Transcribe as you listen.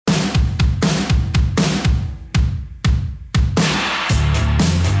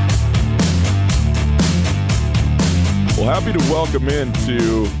Happy to welcome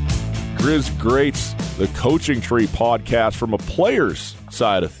into Grizz Greats, the Coaching Tree podcast from a player's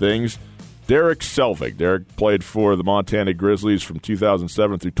side of things, Derek Selvig. Derek played for the Montana Grizzlies from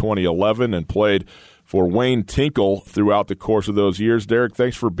 2007 through 2011 and played for Wayne Tinkle throughout the course of those years. Derek,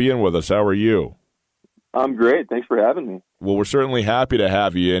 thanks for being with us. How are you? I'm great. Thanks for having me. Well, we're certainly happy to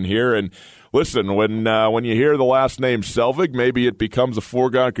have you in here. And listen, when you hear the last name Selvig, maybe it becomes a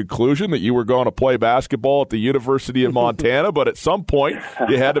foregone conclusion that you were going to play basketball at the University of Montana, but at some point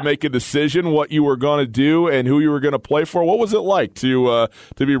you had to make a decision what you were going to do and who you were going to play for. What was it like to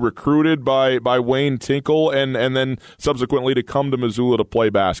be recruited by Wayne Tinkle and then subsequently to come to Missoula to play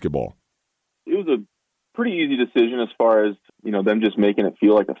basketball? It was a pretty easy decision as far as, them just making it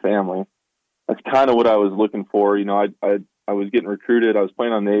feel like a family. That's kind of what I was looking for. I was getting recruited. I was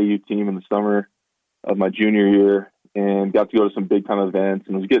playing on the AAU team in the summer of my junior year and got to go to some big time events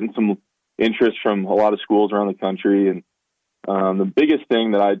and was getting some interest from a lot of schools around the country. And the biggest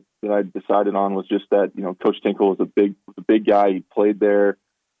thing that I decided on was just that, Coach Tinkle was a big guy. He played there.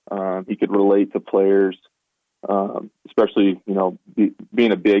 He could relate to players, especially,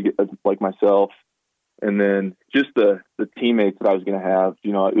 being a big like myself. And then just the teammates that I was going to have, it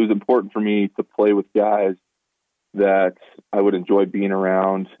was important for me to play with guys that I would enjoy being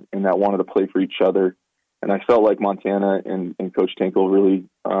around and that wanted to play for each other. And I felt like Montana and Coach Tinkle really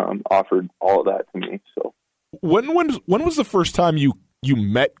offered all of that to me. So when was the first time you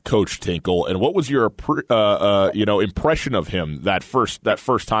met Coach Tinkle, and what was your impression of him that first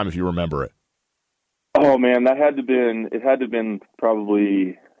time, if you remember it? Oh man, it had to have been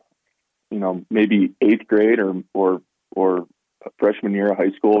probably maybe 8th grade or freshman year of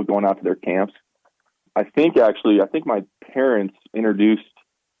high school, going out to their camps. I think my parents introduced,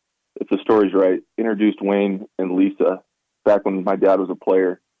 if the story's right, introduced Wayne and Lisa back when my dad was a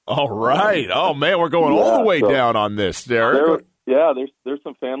player. All right. Oh man, we're going all the way down on this, Derek. There's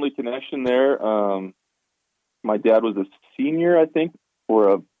some family connection there. My dad was a senior, I think,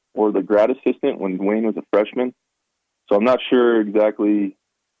 or the grad assistant when Wayne was a freshman. So I'm not sure exactly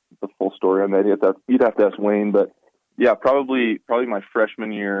the full story on that. You'd have to ask Wayne, but yeah, probably my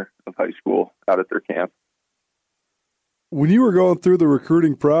freshman year of high school out at their camp. When you were going through the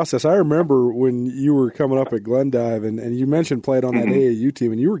recruiting process, I remember when you were coming up at Glendive, and you mentioned playing on that AAU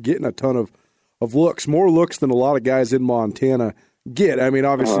team, and you were getting a ton of looks, more looks than a lot of guys in Montana get. I mean,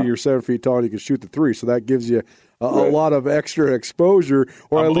 obviously you're 7 feet tall and you can shoot the three, so that gives you a lot of extra exposure.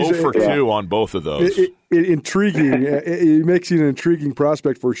 Or I'm at least 0 for 2 on both of those. Intriguing. It makes you an intriguing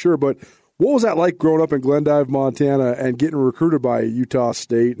prospect for sure. But what was that like growing up in Glendive, Montana, and getting recruited by Utah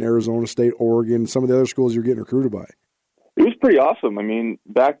State and Arizona State, Oregon, some of the other schools you're getting recruited by? It was pretty awesome. I mean,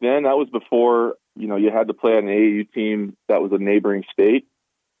 back then, that was before, you had to play on an AAU team that was a neighboring state.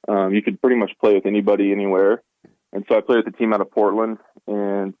 You could pretty much play with anybody anywhere. And so I played with the team out of Portland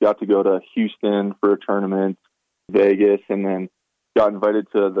and got to go to Houston for a tournament, Vegas, and then got invited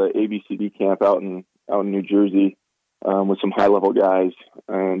to the ABCD camp out in New Jersey with some high-level guys.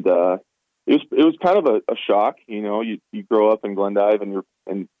 And it was kind of a shock. You grow up in Glendive and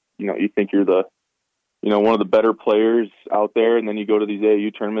you think you're the one of the better players out there, and then you go to these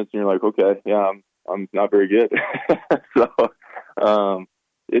AAU tournaments and you're like, okay, yeah, I'm not very good. So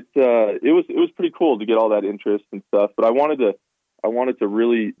it was pretty cool to get all that interest and stuff. But I wanted to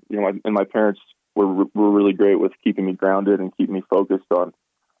really, and my parents were really great with keeping me grounded and keeping me focused on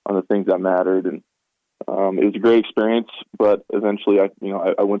the things that mattered. And it was a great experience, but eventually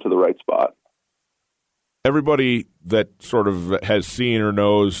I went to the right spot. Everybody that sort of has seen or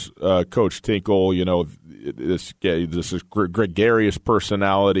knows Coach Tinkle, this is gregarious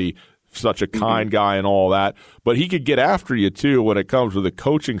personality, such a kind guy and all that. But he could get after you, too, when it comes to the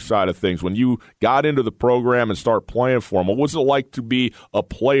coaching side of things. When you got into the program and start playing for him, what was it like to be a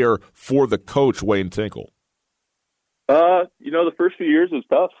player for the coach, Wayne Tinkle? The first few years was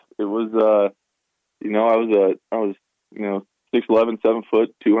tough. It was, I was 6'11", 7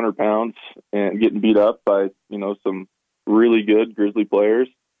 foot, 200 pounds, and getting beat up by some really good Grizzly players,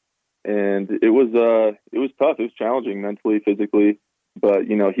 and it was tough. It was challenging mentally, physically, but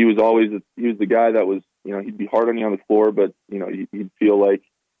he was the guy that was he'd be hard on you on the floor, but he'd feel like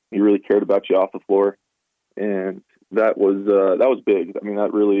he really cared about you off the floor, and that was big. I mean,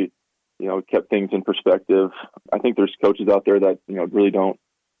 that really kept things in perspective. I think there's coaches out there that really don't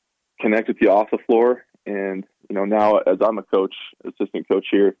connect with you off the floor. And, now as I'm a coach, assistant coach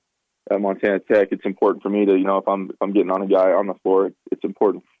here at Montana Tech, it's important for me to, if I'm getting on a guy on the floor, it's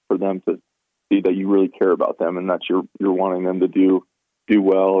important for them to see that you really care about them and that you're wanting them to do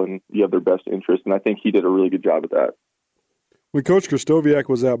well and you have their best interest. And I think he did a really good job at that. When Coach Krastowiak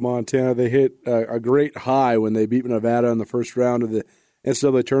was at Montana, they hit a great high when they beat Nevada in the first round of the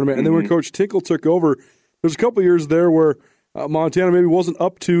NCAA tournament. And then when Coach Tinkle took over, there's a couple of years there where Montana maybe wasn't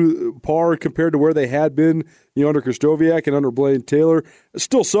up to par compared to where they had been, under Krastowiak and under Blaine Taylor.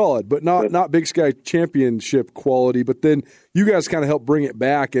 Still solid, but not Big Sky championship quality. But then you guys kind of helped bring it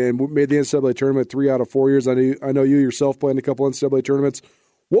back and made the NCAA tournament 3 out of 4 years. I know you yourself played in a couple NCAA tournaments.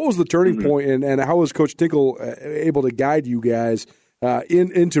 What was the turning point, and how was Coach Tinkle able to guide you guys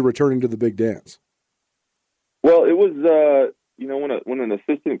into returning to the big dance? Well, it was when an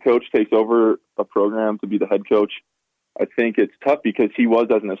assistant coach takes over a program to be the head coach, I think it's tough because he was,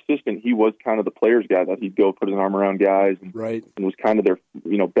 as an assistant, he was kind of the player's guy that he'd go put his arm around guys and was kind of their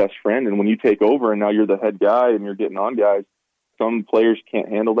best friend. And when you take over and now you're the head guy and you're getting on guys, some players can't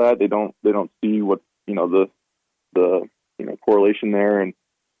handle that. They don't see what the correlation there. And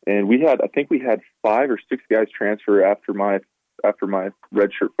I think we had 5 or 6 guys transfer after my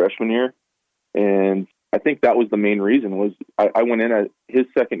redshirt freshman year, and I think that was the main reason. Was I went in his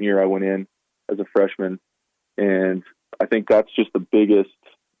second year. I went in as a freshman, and I think that's just the biggest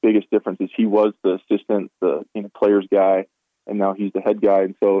difference. Is he was the assistant, the player's guy, and now he's the head guy.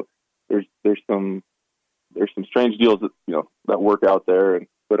 And so there's some strange deals that work out there.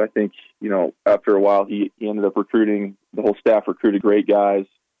 But I think after a while he ended up recruiting. The whole staff recruited great guys.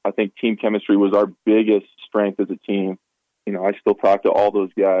 I think team chemistry was our biggest strength as a team. I still talk to all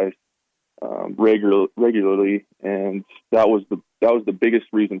those guys regularly, and that was the biggest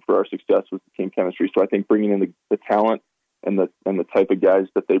reason for our success was the team chemistry. So I think bringing in the talent and the type of guys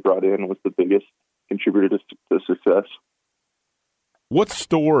that they brought in was the biggest contributor to success. What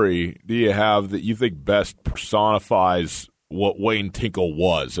story do you have that you think best personifies what Wayne Tinkle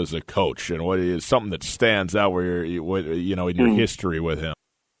was as a coach, and what is something that stands out in your history with him?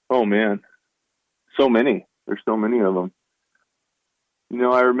 Oh man, so many. There's so many of them.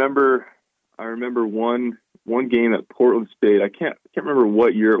 I remember one game at Portland State. I can't remember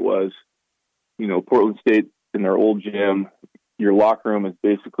what year it was. Portland State in their old gym, your locker room is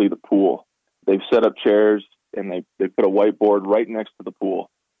basically the pool. They've set up chairs and they put a whiteboard right next to the pool.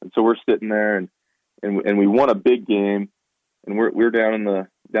 And so we're sitting there and we won a big game, and we're down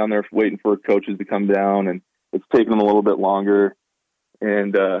there waiting for coaches to come down, and it's taking them a little bit longer.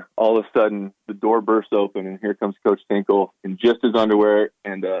 And all of a sudden, the door bursts open, and here comes Coach Tinkle in just his underwear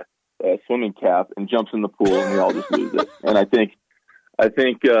and a swimming cap, and jumps in the pool, and we all just lose it. And I think that's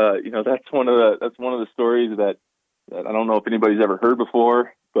one of the stories that I don't know if anybody's ever heard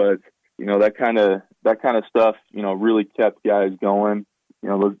before, but that kind of stuff really kept guys going.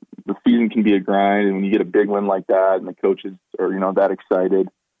 The season can be a grind, and when you get a big win like that, and the coaches are that excited,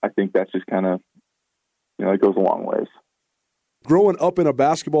 I think that's just kind of it goes a long ways. Growing up in a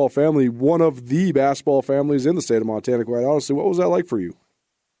basketball family, one of the basketball families in the state of Montana, quite honestly, what was that like for you?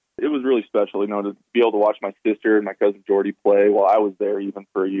 It was really special, to be able to watch my sister and my cousin Jordy play while I was there even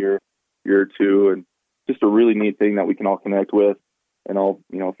for a year or two, and just a really neat thing that we can all connect with and all,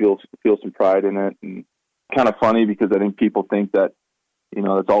 feel some pride in it. And kind of funny because I think people think that,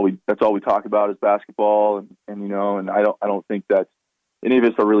 that's all we talk about is basketball, and I don't think that any of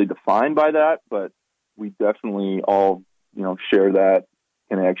us are really defined by that, but we definitely all share that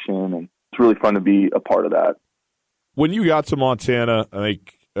connection, and it's really fun to be a part of that. When you got to Montana, I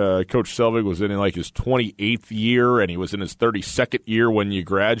think Coach Selvig was in his 28th year, and he was in his 32nd year when you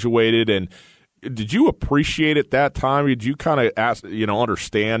graduated. And did you appreciate at that time? Did you kind of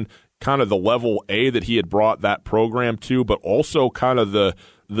understand kind of the level that he had brought that program to, but also kind of the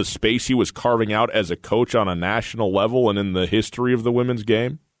space he was carving out as a coach on a national level and in the history of the women's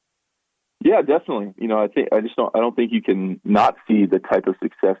game? Yeah, definitely. I don't think you can not see the type of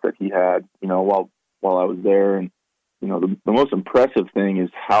success that he had, while I was there. And, the most impressive thing is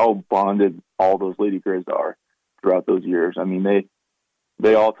how bonded all those Lady Griz are throughout those years. I mean,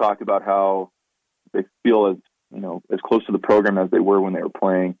 they all talk about how they feel as close to the program as they were when they were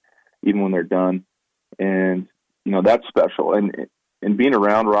playing, even when they're done. And, that's special. And being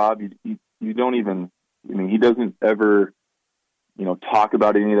around Rob, you don't even, he doesn't ever, talk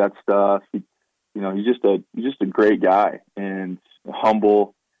about any of that stuff. He's just a great guy and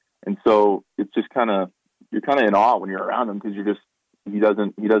humble. And so it's just you're kind of in awe when you're around him, because he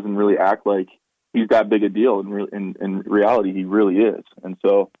doesn't really act like he's that big a deal. In reality, he really is. And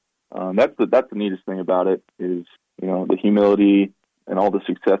so that's the neatest thing about it is, the humility and all the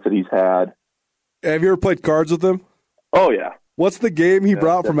success that he's had. Have you ever played cards with him? Oh yeah. What's the game he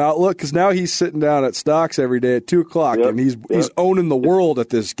brought from Outlook? Because now he's sitting down at Stocks every day at 2:00, and he's owning the world at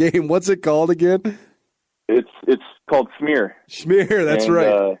this game. What's it called again? It's called Smear. Smear, that's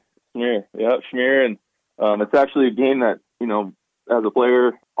right. Smear, yeah, Smear, and it's actually a game that as a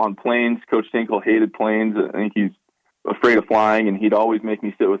player on planes, Coach Tinkle hated planes. I think he's afraid of flying, and he'd always make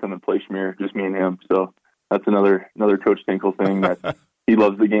me sit with him and play Schmear, just me and him. So that's another Coach Tinkle thing that he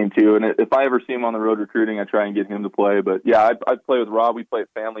loves the game too. And if I ever see him on the road recruiting, I try and get him to play. But yeah, I play with Rob. We play at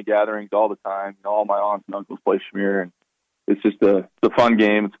family gatherings all the time. All my aunts and uncles play Schmear, and it's just a fun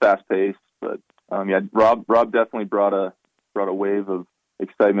game. It's fast paced, but Rob definitely brought a wave of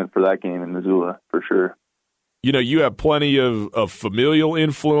excitement for that game in Missoula for sure. You have plenty of familial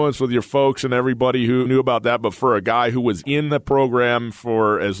influence with your folks and everybody who knew about that, but for a guy who was in the program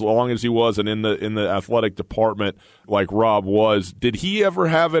for as long as he was and in the athletic department like Rob was, did he ever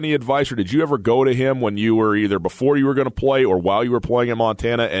have any advice, or did you ever go to him when you were either before you were going to play or while you were playing in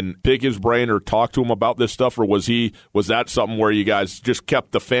Montana and pick his brain or talk to him about this stuff, or was that something where you guys just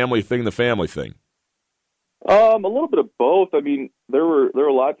kept the family thing? A little bit of both. I mean, there were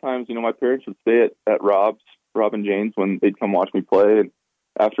a lot of times, my parents would stay at Rob and Jane's when they'd come watch me play, and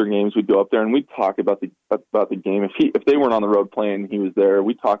after games we'd go up there and we'd talk about the game. If they weren't on the road playing, he was there.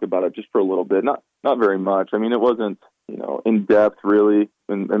 We'd talk about it just for a little bit, not very much. I mean, it wasn't in depth really.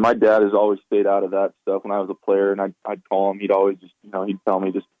 And my dad has always stayed out of that stuff. When I was a player, and I'd call him, he'd always just he'd tell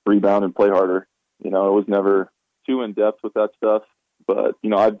me just rebound and play harder. It was never too in depth with that stuff. But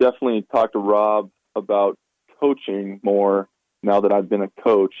I've definitely talked to Rob about coaching more now that I've been a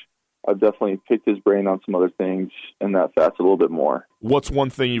coach. I've definitely picked his brain on some other things in that facet a little bit more. What's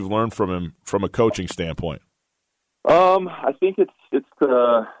one thing you've learned from him from a coaching standpoint? I think it's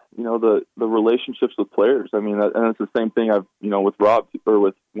the relationships with players. I mean, and it's the same thing with Rob or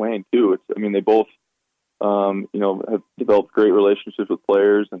with Wayne too. They both have developed great relationships with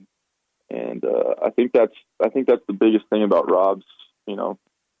players, and I think that's the biggest thing about Rob's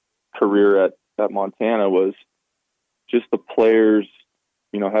career at Montana was just the players.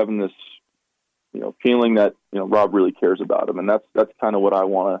 Having this, feeling that, Rob really cares about him. And that's kind of what I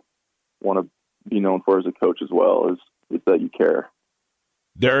want to be known for as a coach as well, is that you care.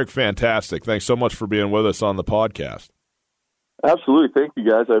 Derek, fantastic. Thanks so much for being with us on the podcast. Absolutely. Thank you,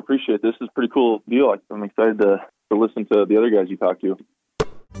 guys. I appreciate this. It's a pretty cool deal. I'm excited to listen to the other guys you talk to.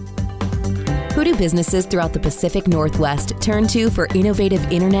 Who do businesses throughout the Pacific Northwest turn to for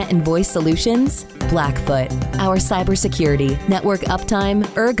innovative internet and voice solutions? Blackfoot. Our cybersecurity, network uptime,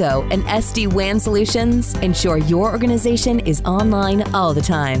 Ergo, and SD-WAN solutions ensure your organization is online all the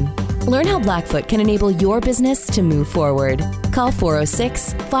time. Learn how Blackfoot can enable your business to move forward. Call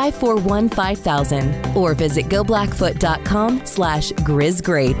 406-541-5000 or visit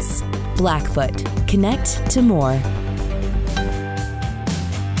goblackfoot.com/grizzgreats. Blackfoot. Connect to more.